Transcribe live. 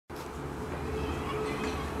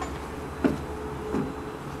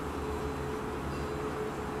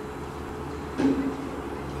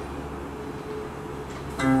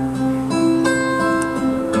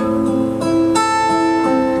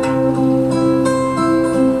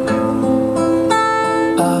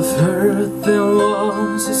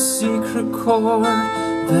chord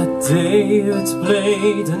that David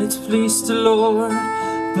played and it pleased the Lord.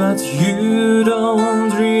 But you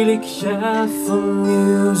don't really care for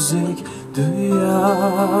music, do ya?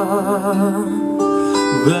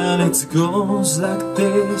 Well, it goes like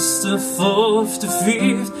this: the fourth, the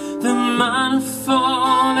fifth, the minor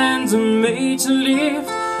fall and the major lift,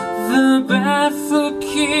 the barefoot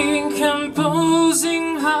king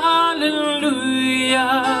composing hallelujah,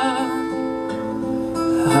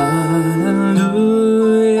 hallelujah,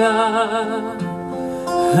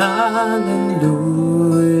 hallelujah,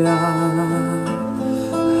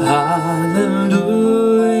 hallelujah,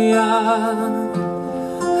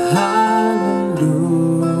 hallelujah.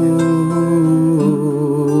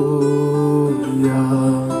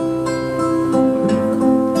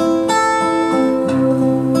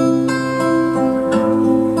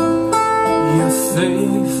 Your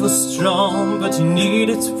faith was strong, but you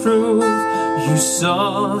needed proof. You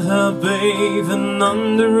saw her bathing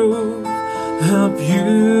on the roof, her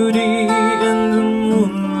beauty in the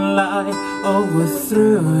moonlight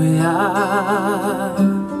overthrew ya.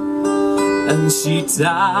 And she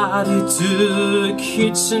tied you to the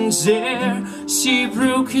kitchen chair, she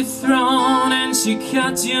broke your throne and she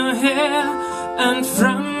cut your hair, and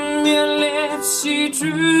from your lips she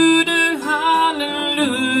drew the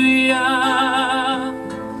hallelujah,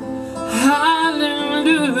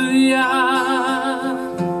 hallelujah,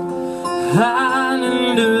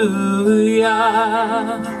 hallelujah,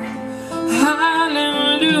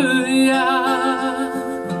 hallelujah,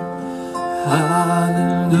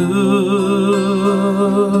 hallelujah.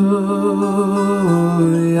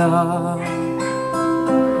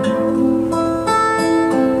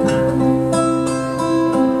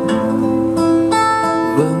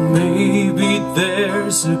 Well, maybe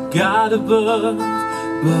there's a God above,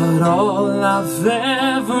 but all I've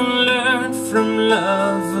ever learned from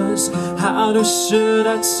lovers how to shoot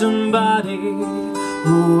at somebody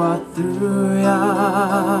who are through ya.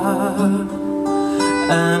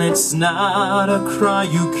 And it's not a cry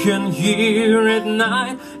you can hear at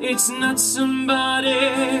night, it's not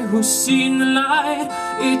somebody who's seen the light,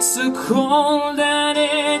 it's a cold and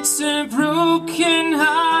it's a broken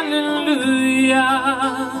hallelujah,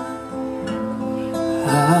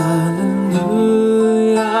 hallelujah,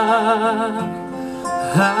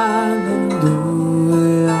 hallelujah,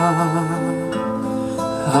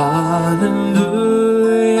 hallelujah,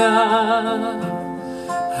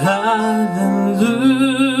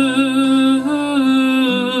 hallelujah.